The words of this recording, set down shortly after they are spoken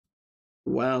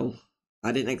Well,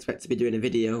 I didn't expect to be doing a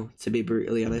video, to be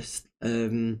brutally honest,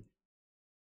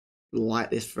 like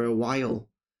this for a while,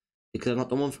 because I've not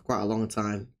done one for quite a long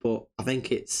time. But I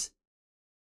think it's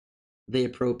the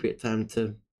appropriate time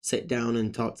to sit down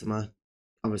and talk to my,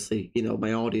 obviously,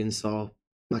 my audience or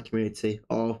my community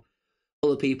or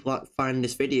other people that find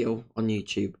this video on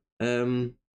YouTube.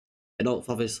 And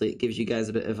also, obviously, it gives you guys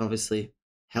a bit of obviously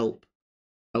help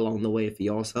along the way for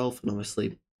yourself, and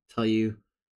obviously tell you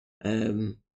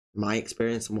um my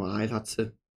experience and what I've had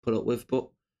to put up with. But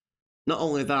not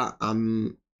only that,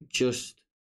 I'm just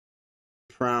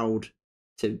proud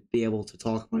to be able to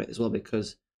talk about it as well,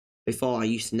 because before I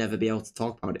used to never be able to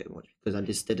talk about it much because I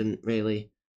just didn't really,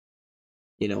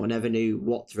 I never knew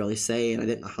what to really say and I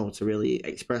didn't know how to really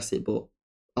express it. But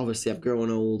obviously, I've grown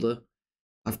older,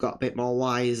 I've got a bit more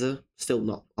wiser, still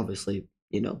not obviously,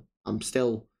 I'm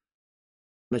still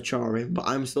maturing, but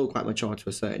I'm still quite mature to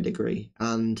a certain degree.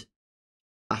 And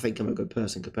I think I'm a good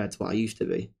person compared to what I used to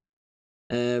be.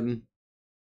 Um,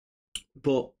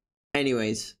 But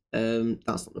anyways,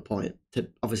 that's not the point.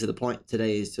 Obviously, the point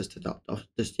today is just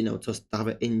just to have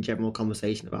an in general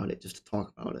conversation about it, just to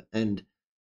talk about it, and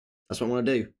that's what I want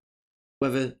to do.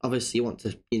 Whether obviously you want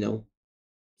to,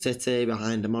 sit here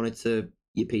behind a monitor,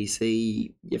 your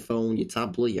PC, your phone, your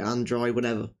tablet, your Android,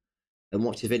 whatever, and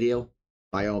watch this video,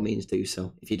 by all means do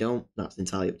so. If you don't, that's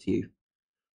entirely up to you.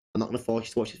 I'm not going to force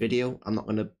you to watch this video. I'm not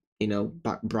going to,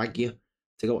 brag you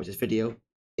to go watch this video.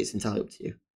 It's entirely up to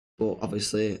you. But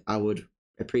obviously, I would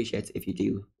appreciate it if you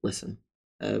do listen.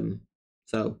 Um,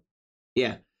 so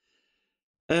yeah,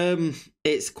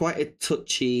 it's quite a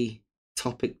touchy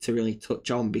topic to really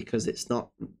touch on because it's not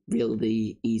really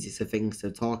the easiest of things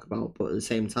to talk about. But at the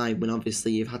same time, when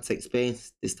obviously you've had to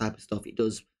experience this type of stuff, it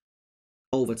does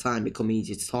over time become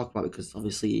easier to talk about because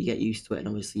obviously you get used to it and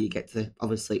obviously you get to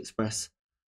obviously express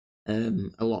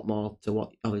a lot more to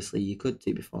what obviously you could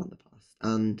do before in the past.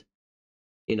 And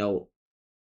you know,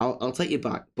 I'll take you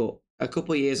back, but a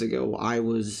couple of years ago, I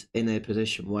was in a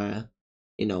position where,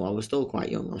 I was still quite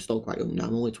young. I'm still quite young now.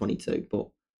 I'm only 22, but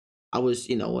I was,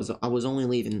 I was only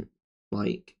leaving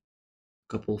like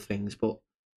a couple of things, but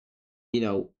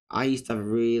I used to have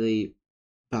really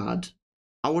bad.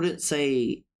 I wouldn't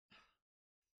say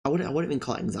I wouldn't even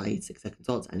call it anxiety because I can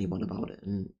talk to anyone about it,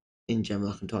 and in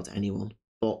general, I can talk to anyone.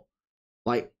 But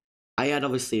like, I had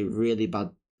obviously a really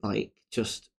bad, like,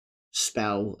 just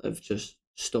spell of just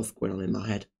stuff going on in my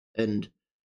head, and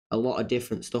a lot of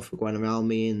different stuff were going around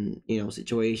me, and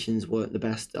situations weren't the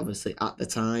best, obviously at the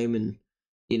time, and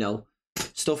you know,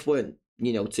 stuff weren't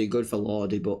too good for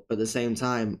Lordy, but at the same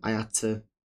time, I had to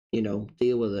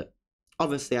deal with it.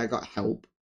 Obviously, I got help.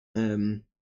 Um,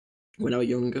 when I was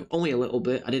younger, only a little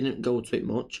bit. I didn't go to it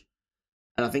much,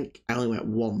 and I think I only went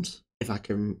once, if I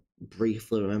can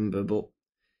briefly remember. But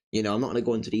I'm not going to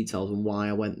go into details on why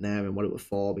I went there and what it was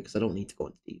for because I don't need to go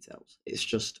into details. It's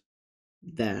just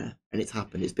there and it's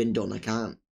happened. It's been done. I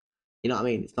can't. You know what I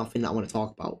mean? It's nothing that I want to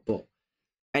talk about. But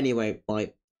anyway,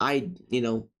 like I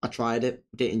tried it,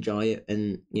 didn't enjoy it,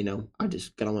 and I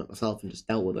just got on with myself and just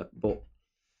dealt with it. But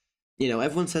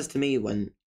everyone says to me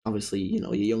when obviously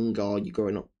you're young or you're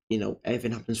growing up,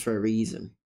 everything happens for a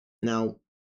reason. Now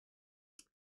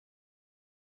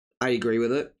I agree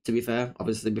with it. To be fair,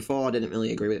 obviously before I didn't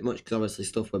really agree with it much because obviously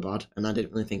stuff were bad, and I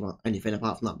didn't really think about anything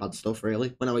apart from that bad stuff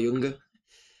really when I was younger.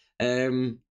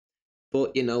 Um,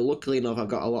 but luckily enough, I've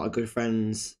got a lot of good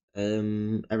friends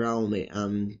around me,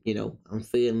 and I'm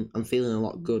feeling a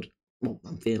lot good. Well,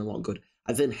 I'm feeling a lot good.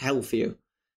 I feel healthier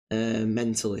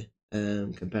mentally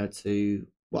compared to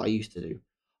what I used to do.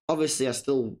 Obviously, I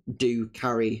still do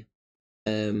carry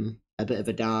a bit of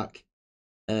a dark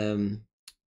um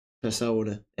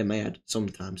persona in my head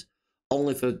sometimes,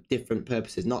 only for different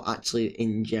purposes, not actually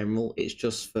in general. It's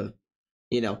just for,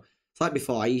 it's like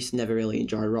before, I used to never really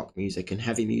enjoy rock music and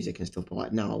heavy music and stuff, but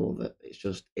like now I love it.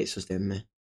 It's just in me.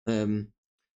 Um,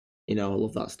 I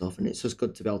love that stuff, and it's just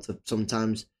good to be able to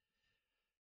sometimes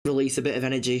release a bit of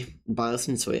energy by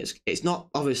listening to it. It's not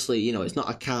obviously, it's not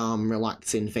a calm,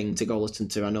 relaxing thing to go listen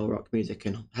to. I know rock music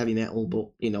and heavy metal,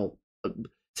 but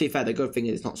to be fair, the good thing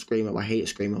is it's not screamo. I hate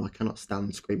screamo. I cannot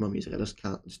stand screamo music. I just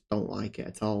don't like it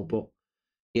at all. But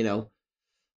you know,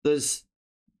 there's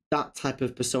that type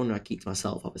of persona I keep to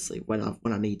myself. Obviously, when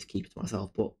I need to keep it to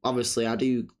myself. But obviously, I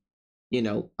do.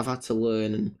 I've had to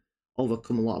learn and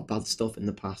overcome a lot of bad stuff in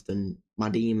the past, and my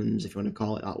demons, if you want to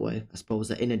call it that way. I suppose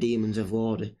the inner demons of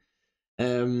Lordy.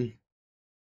 Um,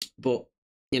 but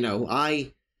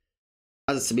I,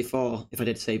 as I said before, if I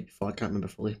did say before, I can't remember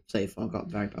fully. Say before, I've got a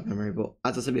very bad memory. But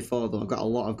as I said before, though, I've got a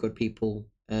lot of good people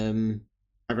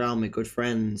around me, good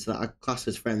friends that I class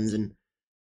as friends, and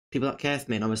people that care for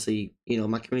me, and obviously,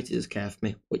 my community does care for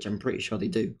me, which I'm pretty sure they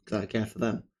do because I care for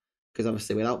them. Because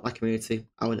obviously, without my community,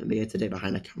 I wouldn't be here today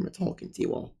behind a camera talking to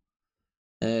you all.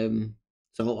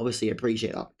 So obviously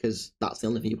appreciate that because that's the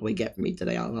only thing you probably get from me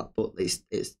today out of that. But it's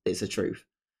the truth.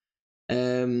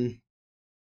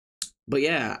 But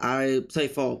yeah, I say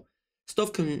for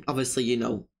stuff can obviously,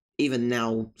 even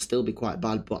now still be quite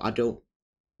bad, but I don't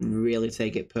really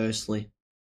take it personally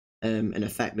and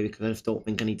affect me because I just don't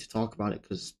think I need to talk about it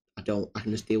because I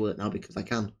can just deal with it now because I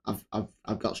can.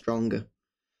 I've got stronger.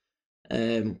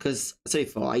 Because say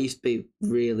for I used to be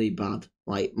really bad.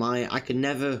 Like I could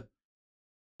never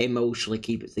emotionally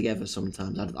keep it together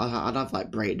sometimes. I'd have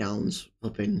like breakdowns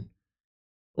up in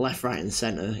left, right, and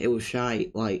centre. It was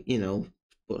shy, like,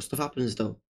 but stuff happens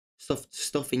though.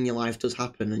 Stuff in your life does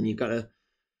happen, and you gotta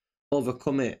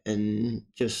overcome it. And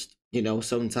just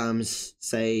sometimes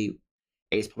say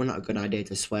it's probably not a good idea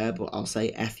to swear, but I'll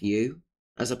say "f you"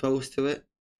 as opposed to it.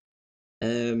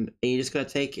 And you just gotta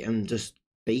take it and just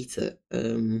beat it.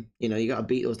 You gotta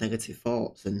beat those negative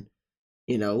thoughts, and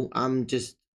I'm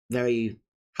just very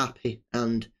happy,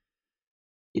 and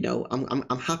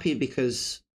I'm happy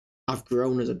because I've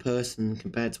grown as a person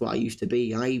compared to what I used to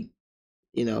be.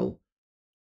 You know,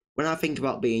 when I think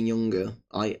about being younger,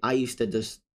 I used to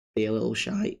just be a little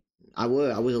shy. I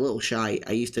was a little shy.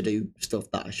 I used to do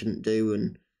stuff that I shouldn't do,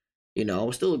 and I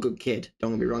was still a good kid.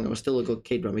 Don't get me wrong. I was still a good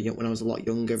kid when I was a lot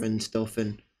younger and stuff,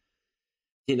 and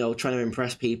trying to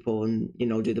impress people and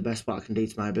do the best what I can do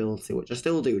to my ability, which I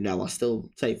still do now. I still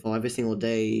say for every single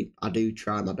day, I do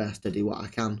try my best to do what I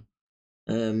can.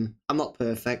 I'm not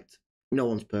perfect. No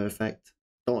one's perfect.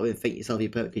 Don't even think yourself you're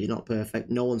perfect because you're not perfect.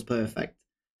 No one's perfect.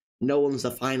 No one's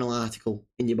the final article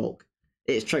in your book.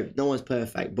 It's true. No one's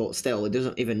perfect, but still, it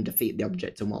doesn't even defeat the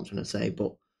object of what I'm trying to say.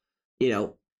 But,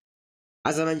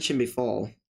 as I mentioned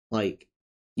before, like,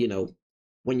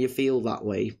 when you feel that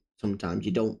way, sometimes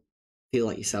you don't feel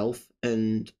like yourself.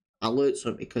 And I learned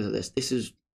something because of this. This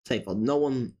is, say, for no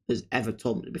one has ever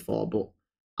told me before, but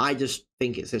I just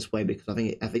think it's this way because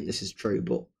I think this is true.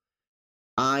 But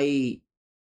I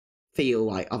feel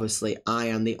like obviously I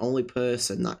am the only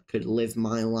person that could live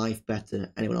my life better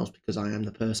than anyone else because I am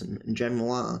the person in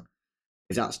general are.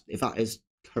 If that is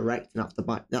correct and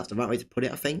that's the right way to put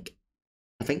it, I think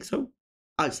so.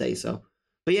 I'd say so.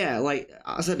 But yeah, like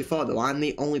I said before though, I'm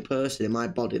the only person in my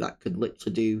body that could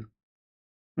literally do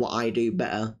what I do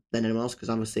better than anyone else because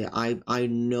obviously I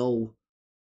know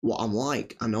what I'm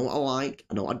like. I know what I like,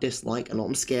 I know what I dislike, I know what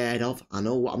I'm scared of, I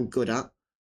know what I'm good at,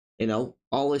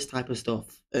 all this type of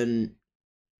stuff. And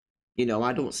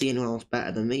I don't see anyone else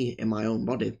better than me in my own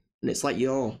body. And it's like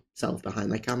yourself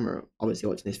behind the camera, obviously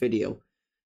watching this video.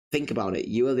 Think about it.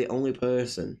 You are the only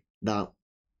person that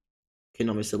can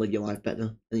obviously live your life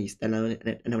better than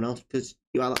anyone else because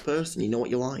you are that person. You know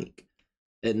what you like.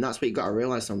 And that's what you got to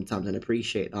realize sometimes and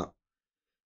appreciate that.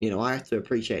 I had to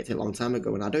appreciate it a long time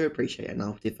ago, and I do appreciate it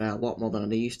now, to be fair, a lot more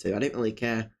than I used to. I didn't really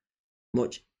care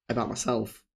much about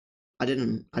myself. I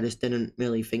didn't. I just didn't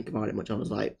really think about it much. I was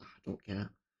like, I don't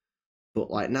care. But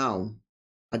like now,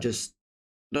 I don't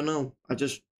know. I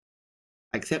just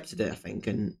accepted it, I think,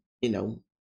 and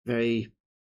very.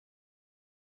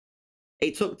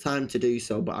 It took time to do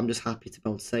so, but I'm just happy to be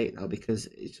able to say it now because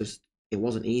it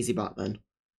wasn't easy back then,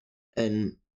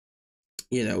 and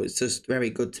it's just very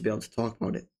good to be able to talk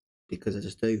about it because I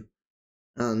just do,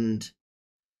 and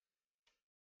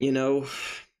you know,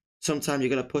 sometimes you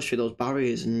got to push through those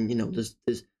barriers, and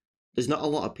there's not a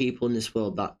lot of people in this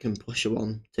world that can push you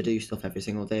on to do stuff every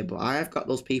single day, but I have got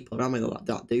those people around me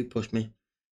that do push me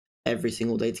every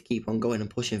single day to keep on going and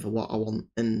pushing for what I want.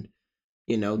 And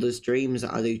there's dreams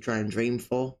that I do try and dream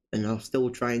for, and I'll still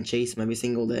try and chase them every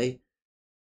single day.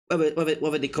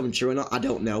 Whether they come true or not, I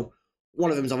don't know.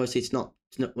 One of them's obviously it's not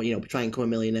try and become a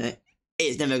millionaire.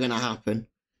 It's never gonna happen.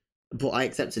 But I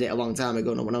accepted it a long time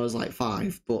ago, when I was like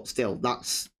 5. But still,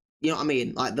 that's what I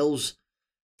mean. Like those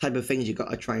type of things you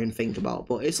got to try and think about.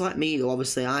 But it's like me though.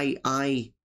 Obviously,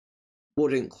 I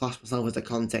wouldn't class myself as a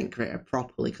content creator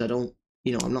properly because I don't.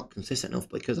 I'm not consistent enough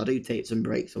because I do take some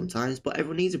breaks sometimes. But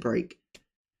everyone needs a break.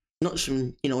 Not just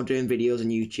from doing videos on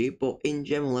YouTube, but in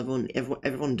general,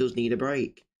 everyone does need a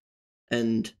break,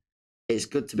 and it's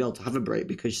good to be able to have a break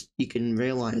because you can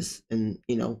realize and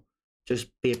just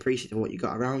be appreciative of what you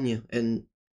got around you, and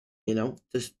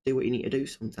just do what you need to do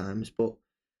sometimes. But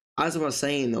as I was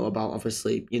saying though about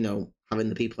obviously having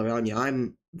the people around you,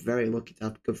 I'm very lucky to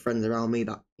have good friends around me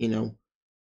that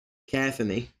care for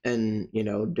me and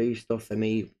do stuff for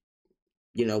me,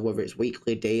 whether it's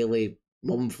weekly, daily,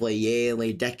 monthly,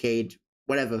 yearly, decade,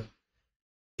 whatever.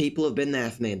 People have been there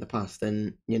for me in the past,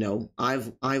 and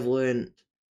I've learned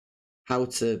how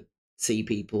to see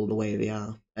people the way they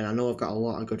are. And I know I've got a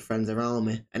lot of good friends around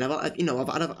me, and I've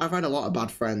had a lot of bad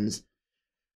friends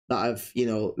that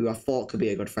who I thought could be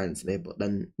a good friend to me, but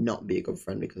then not be a good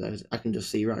friend because I can just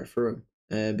see right through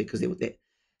them. Because they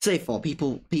say for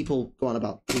people go on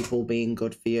about people being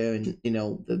good for you, and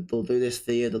they'll do this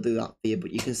for you, they'll do that for you,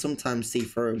 but you can sometimes see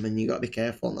through them, and you got to be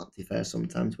careful on that. To be fair,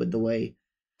 sometimes with the way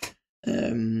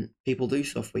people do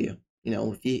stuff for you.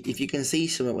 If you can see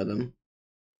something with them,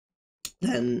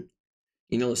 then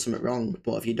there's something wrong.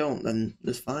 But if you don't, then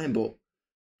that's fine. But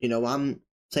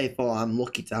I'm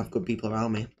lucky to have good people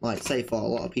around me. Like say for a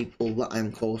lot of people that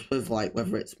I'm close with, like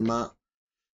whether it's Matt,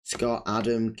 Scott,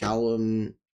 Adam,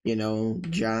 Callum,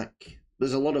 Jack.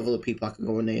 There's a lot of other people I could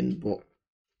go and name, but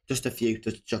just a few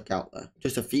to chuck out there.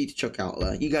 Just a few to chuck out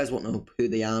there. You guys won't know who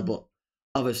they are, but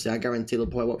obviously I guarantee they'll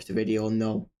probably watch the video and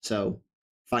know. So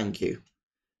thank you.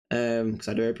 Because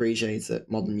I do appreciate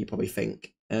it more than you probably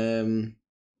think.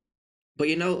 But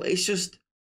it's just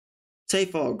say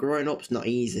for growing up's not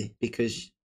easy because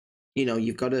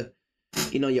you've got to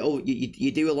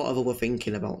you do a lot of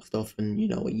overthinking about stuff, and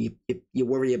you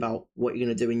worry about what you're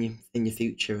gonna do in your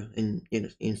future and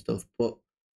and stuff. But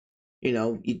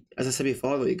as I said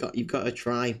before, you've got to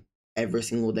try every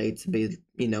single day to be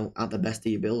at the best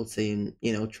of your ability, and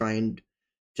try and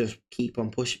just keep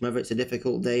on pushing, whether it's a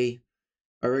difficult day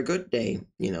or a good day.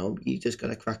 You just got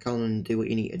to crack on and do what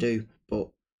you need to do. But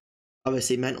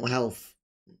obviously mental health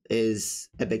is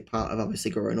a big part of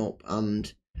obviously growing up,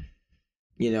 and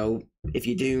if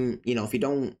you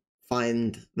don't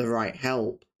find the right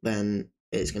help, then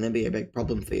it's going to be a big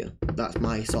problem for you. That's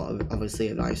my sort of obviously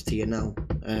advice to you now.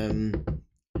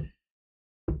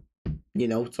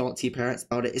 Talk to your parents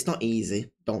about it. It's not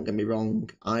easy, don't get me wrong.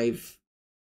 I've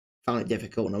found it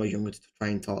difficult when I was younger to try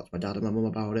and talk to my dad and my mum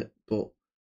about it, but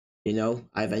I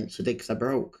eventually did because I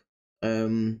broke.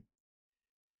 It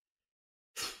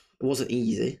wasn't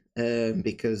easy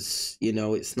because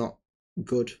it's not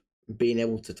good being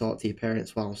able to talk to your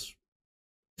parents whilst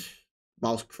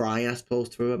crying, I suppose,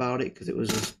 through about it, because it was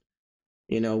just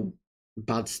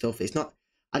bad stuff. It's not.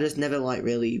 I just never like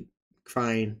really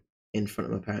crying in front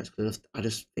of my parents because I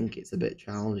just think it's a bit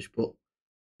childish. But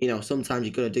sometimes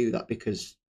you got to do that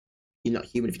because you're not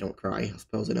human if you don't cry, I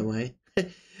suppose, in a way.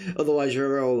 Otherwise,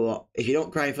 you're a robot. If you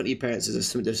don't cry in front of your parents, there's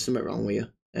something wrong with you.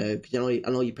 Because I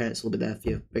know your parents will be there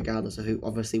for you, regardless of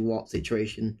obviously what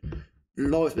situation.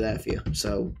 They'll always be there for you.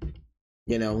 So,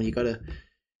 you gotta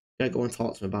go and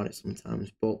talk to them about it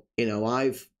sometimes. But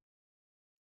I've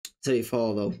said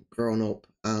before though, grown up,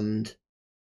 and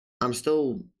I'm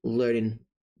still learning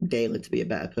daily to be a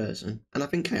better person, and I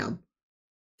think I am.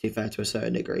 To be fair, to a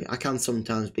certain degree, I can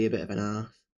sometimes be a bit of an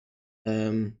arse.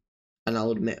 And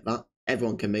I'll admit that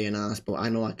everyone can be an arse, but I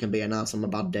know I can be an arse on my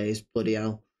bad days. Bloody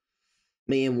hell.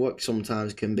 Me in work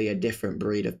sometimes can be a different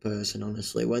breed of person,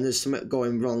 honestly. When there's something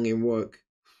going wrong in work,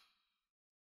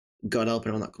 God help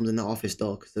anyone that comes in that office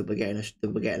door, because they'll be getting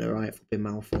a right flipping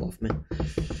mouthful off me.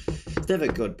 It's never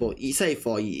good, but you say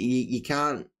you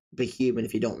can't be human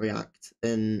if you don't react.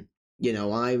 And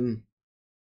I'm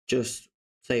just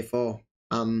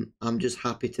I'm just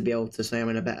happy to be able to say I'm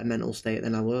in a better mental state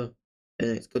than I were, and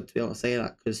it's good to be able to say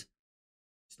that because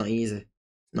it's not easy.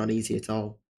 It's not easy at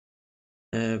all.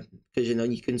 Because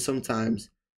you can sometimes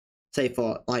say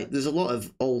there's a lot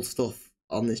of old stuff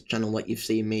on this channel, like you've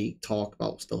seen me talk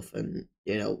about stuff and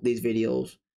these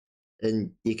videos,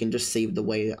 and you can just see the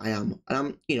way that I am,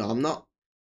 and I'm not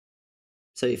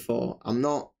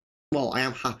well, I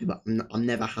am happy, but I'm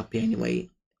never happy anyway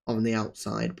on the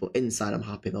outside, but inside I'm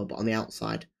happy though. But on the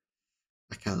outside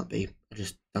I can't be. I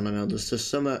just don't know, there's just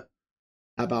something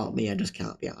about me I just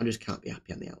can't be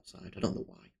happy on the outside. I don't know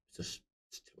why. It's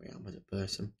who I am as a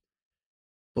person.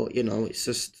 But it's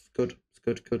just good. It's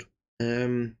good.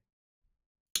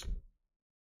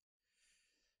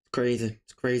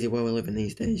 It's crazy where we're living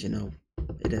these days. It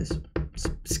is. It's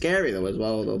scary though as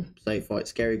well. Though it's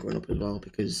scary growing up as well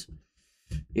because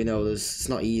it's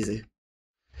not easy.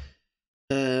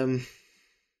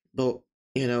 But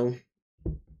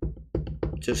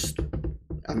just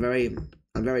I'm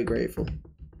very grateful.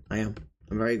 I am.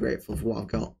 I'm very grateful for what I've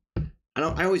got.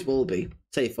 I always will be.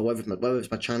 For whether it's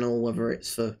my channel, whether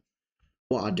it's for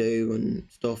what I do and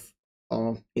stuff,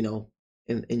 or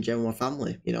in general my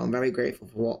family. I'm very grateful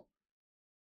for what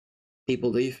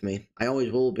people do for me. I always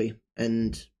will be,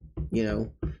 and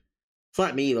it's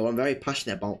like me though. I'm very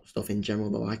passionate about stuff in general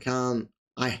though.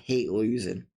 I hate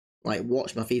losing. Like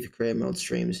watch my FIFA career mode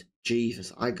streams.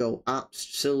 Jesus, I go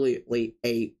absolutely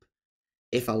ape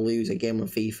if I lose a game of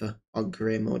FIFA on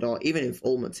career mode or even in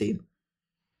Ultimate Team.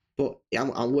 But yeah,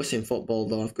 I'm worse in football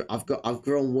though. I've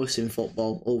grown worse in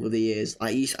football over the years.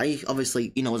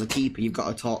 Obviously, as a keeper, you've got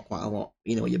to talk quite a lot.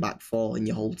 Your back four and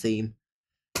your whole team,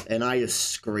 and I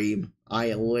just scream.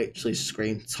 I literally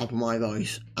scream top of my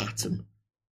voice at them,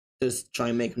 just try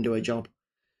and make them do a job.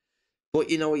 But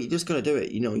you just got to do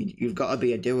it. You've got to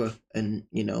be a doer, and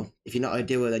if you're not a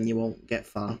doer, then you won't get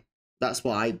far. That's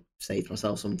what I say to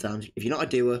myself sometimes. If you're not a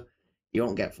doer, you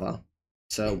won't get far.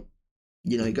 So,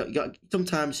 you got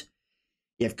sometimes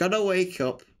you've got to wake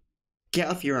up, get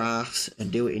off your ass,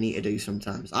 and do what you need to do.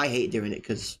 Sometimes I hate doing it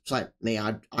because it's like me.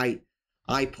 I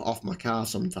put off my car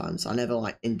sometimes. I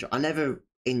never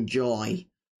enjoy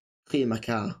cleaning my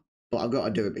car, but I've got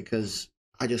to do it because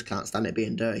I just can't stand it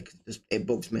being dirty. Cause it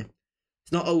bugs me.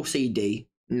 It's not OCD.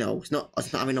 No, it's not.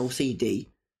 It's not having OCD,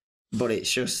 but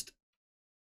it's just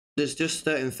there's just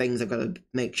certain things I've got to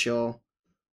make sure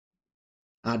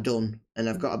are done, and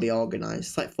I've got to be organised.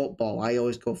 It's like football. I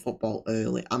always go football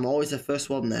early. I'm always the first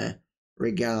one there,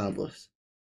 regardless.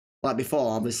 Like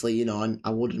before, obviously, I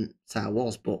wouldn't say I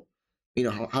was, but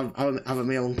having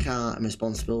my own car and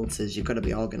responsibilities, you've got to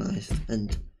be organised,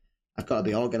 and I've got to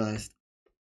be organised.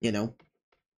 It's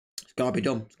got to be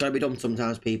done. It's got to be done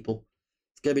sometimes, people.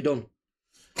 It's got to be done.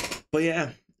 But yeah,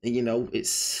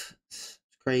 it's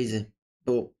crazy.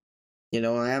 But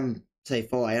I am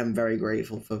very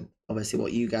grateful for obviously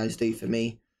what you guys do for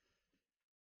me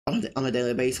on a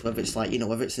daily basis. Whether it's like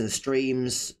whether it's in the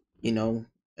streams, and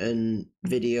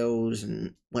videos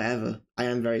and whatever. I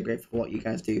am very grateful for what you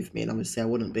guys do for me, and obviously I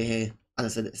wouldn't be here, as I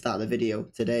said at the start of the video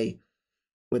today,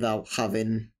 without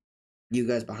having you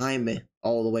guys behind me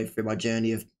all the way through my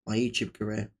journey of my YouTube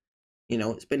career.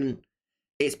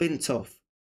 It's been tough,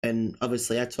 and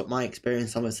obviously I took my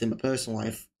experience, obviously in my personal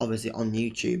life, obviously on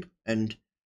YouTube, and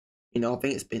I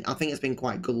think it's been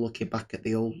quite good looking back at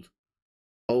the old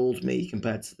me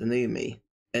compared to the new me.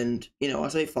 And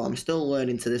as I thought, I'm still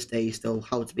learning to this day still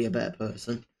how to be a better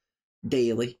person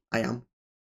daily. I am.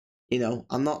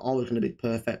 I'm not always going to be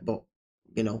perfect, but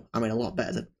I'm in a lot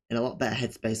better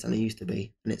headspace than I used to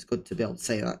be, and it's good to be able to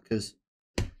say that because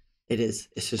it is.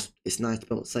 It's nice to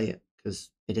be able to say it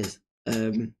because it is.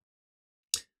 But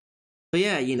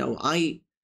yeah,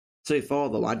 so far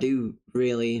though, I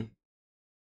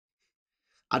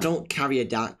don't carry a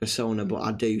dark persona, but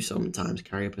I do sometimes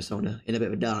carry a persona in a bit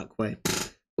of a dark way,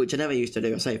 which I never used to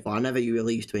do. I say before, I never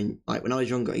really used to, like when I was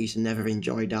younger, I used to never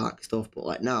enjoy dark stuff, but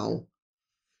like now,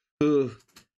 I'm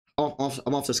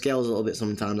off the scales a little bit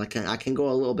sometimes. I can go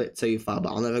a little bit too far, but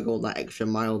I'll never go that extra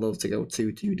mile though to go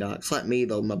too dark. It's like me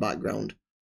though, my background.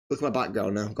 Look at my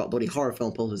background now. I've got bloody horror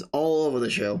film posters all over the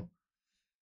show.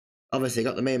 Obviously,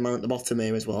 got the main man at the bottom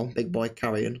here as well, Big Boy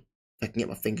Carrion. If I can get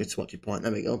my finger to watch your point,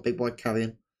 there we go, Big Boy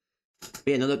Carrion. But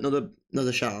yeah,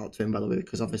 another shout out to him, by the way,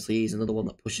 because obviously he's another one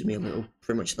that pushes me a little,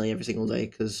 pretty much every single day,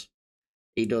 because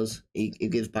he gives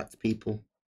back to people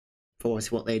for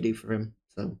what they do for him.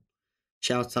 So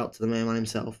shout out to the main man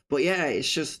himself. But yeah,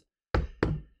 it's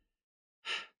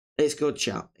good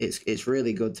chat. It's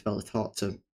really good to be able to talk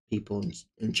to people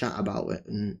and chat about it,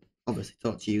 and obviously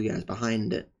talk to you guys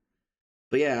behind it.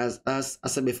 But yeah, as I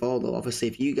said before though, obviously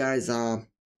if you guys are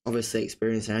obviously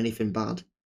experiencing anything bad,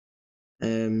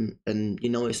 and you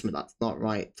notice something that's not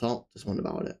right, talk to someone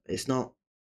about it. It's not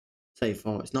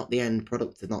it's not the end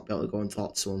product to not be able to go and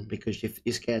talk to someone because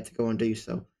you're scared to go and do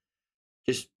so.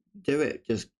 Just do it.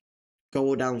 Just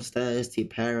go downstairs to your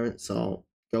parents or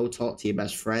go talk to your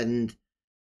best friend.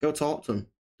 Go talk to them.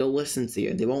 They'll listen to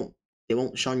you. They won't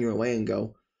shun you away and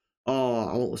go, oh,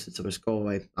 I won't listen to a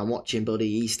score. I'm watching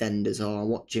bloody EastEnders, or I'm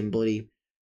watching bloody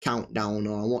Countdown,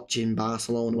 or I'm watching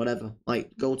Barcelona, whatever.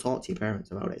 Like, go talk to your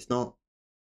parents about it. It's not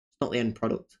the end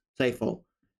product. Say for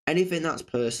anything that's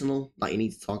personal that you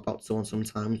need to talk about to someone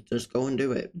sometimes, just go and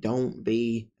do it. Don't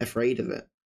be afraid of it.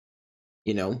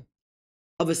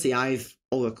 Obviously I've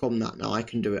overcome that now. I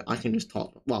can do it. I can just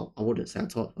talk. Well, I wouldn't say I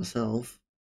talk to myself,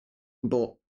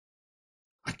 but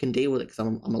I can deal with it because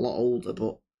I'm a lot older.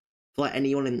 But for like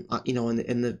anyone in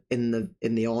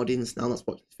the audience now that's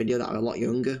watching this video that are a lot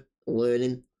younger,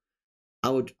 learning, I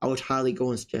would highly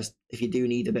go and suggest, if you do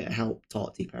need a bit of help,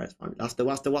 talk to your parents. That's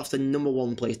the number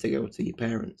one place to go, to your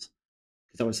parents,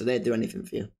 because obviously they'd do anything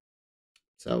for you.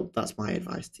 So that's my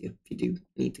advice to you if you do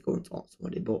need to go and talk to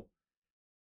somebody. But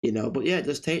but yeah,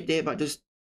 just take day by day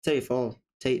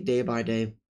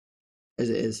as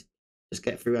it is. Just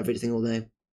get through every single day,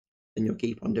 and you'll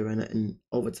keep on doing it, and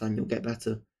over time you'll get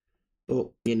better. But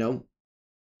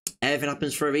everything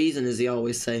happens for a reason, as they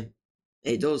always say.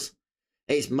 It does.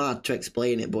 It's mad to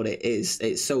explain it, but it is.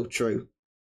 It's so true.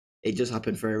 It just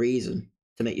happened for a reason,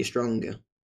 to make you stronger.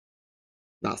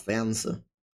 That's the answer.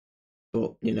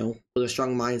 But you know, with a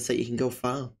strong mindset, you can go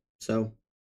far. So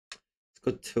it's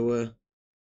good to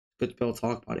be able to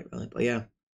talk about it, really. But yeah,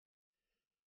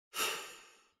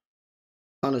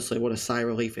 honestly, what a sigh of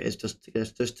relief it is just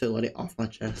to let it off my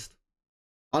chest.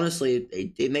 Honestly,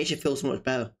 it makes you feel so much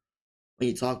better when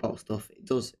you talk about stuff. It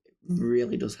does, it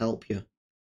really does help you.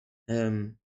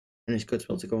 And it's good to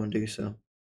be able to go and do so.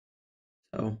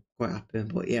 So quite happy.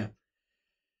 But yeah.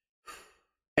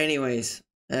 Anyways,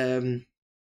 I'm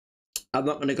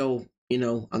not gonna go. You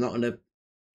know, I'm not gonna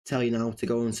tell you now to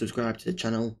go and subscribe to the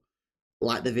channel,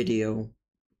 like the video,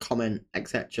 comment,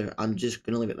 etc. I'm just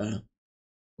gonna leave it there.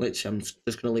 Literally, I'm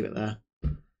just gonna leave it there.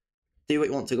 Do what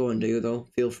you want to go and do, though.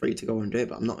 Feel free to go and do it,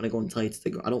 but I'm not gonna go and tell you to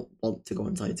go. I don't want to go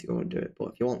and tell you to go and do it,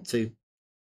 but if you want to,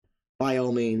 by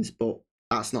all means. But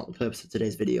that's not the purpose of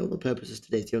today's video. The purpose of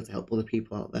today's video to help other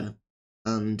people out there,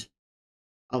 and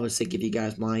obviously give you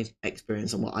guys my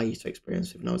experience and what I used to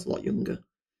experience when I was a lot younger,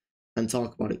 and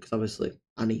talk about it because obviously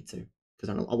I need to, because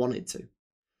I wanted to.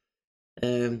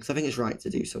 Because I think it's right to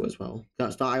do so as well.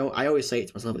 That's not, I always say it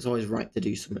to myself. It's always right to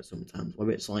do something sometimes,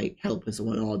 whether it's like helping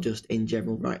someone or just in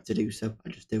general right to do so. I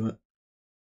just do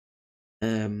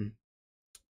it.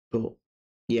 But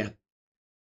yeah.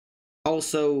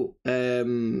 Also,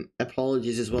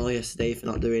 apologies as well yesterday for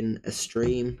not doing a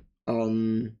stream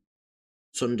on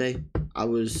Sunday. I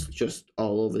was just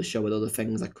all over the show with other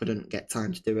things. I couldn't get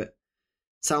time to do it.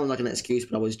 Sounds like an excuse,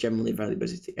 but I was generally very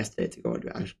busy yesterday to go and do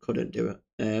it. I just couldn't do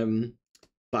it.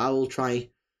 But I will try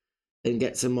and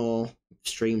get some more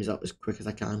streams up as quick as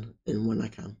I can and when I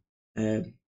can.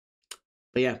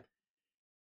 But yeah.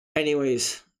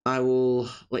 Anyways, I will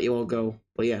let you all go.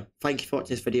 But yeah, thank you for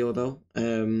watching this video though.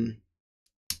 And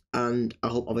I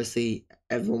hope obviously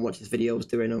everyone watching this video is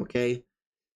doing okay.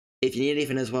 If you need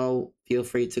anything as well, feel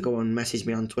free to go and message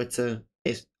me on Twitter.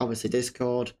 It's obviously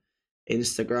Discord,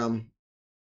 Instagram,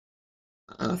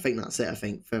 and I think that's it. I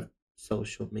think for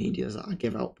social medias that I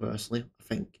give out personally, I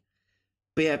think.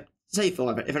 But yeah, say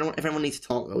for if anyone needs to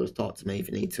talk, though, just talk to me if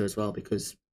you need to as well,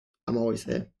 because I'm always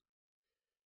here.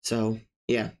 So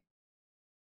yeah.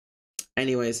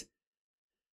 Anyways,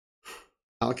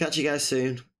 I'll catch you guys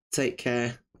soon. Take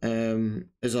care,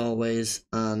 as always,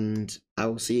 and I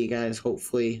will see you guys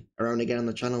hopefully around again on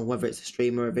the channel, whether it's a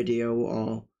stream or a video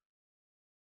or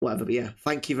whatever. But yeah,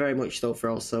 thank you very much though for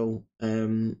also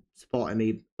supporting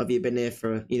me. Whether you've been here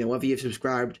for, you know, whether you've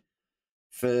subscribed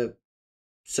for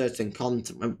certain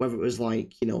content, whether it was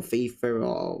like, you know, FIFA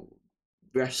or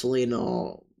wrestling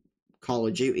or Call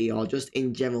of Duty or just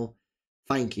in general,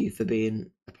 thank you for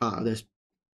being a part of this,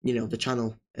 you know, the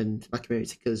channel and my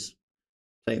community, because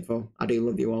I do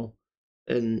love you all.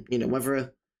 And, you know,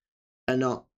 whether or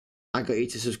not I got you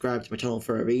to subscribe to my channel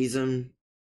for a reason,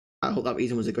 I hope that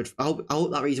reason was a good, I hope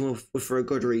that reason was for a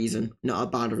good reason, not a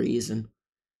bad reason.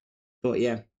 But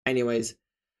yeah, anyways,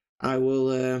 I'll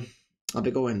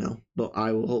be going now, but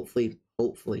I will hopefully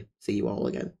see you all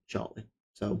again shortly.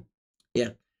 So yeah,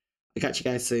 I'll catch you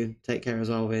guys soon. Take care as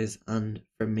always, and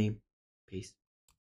from me, peace.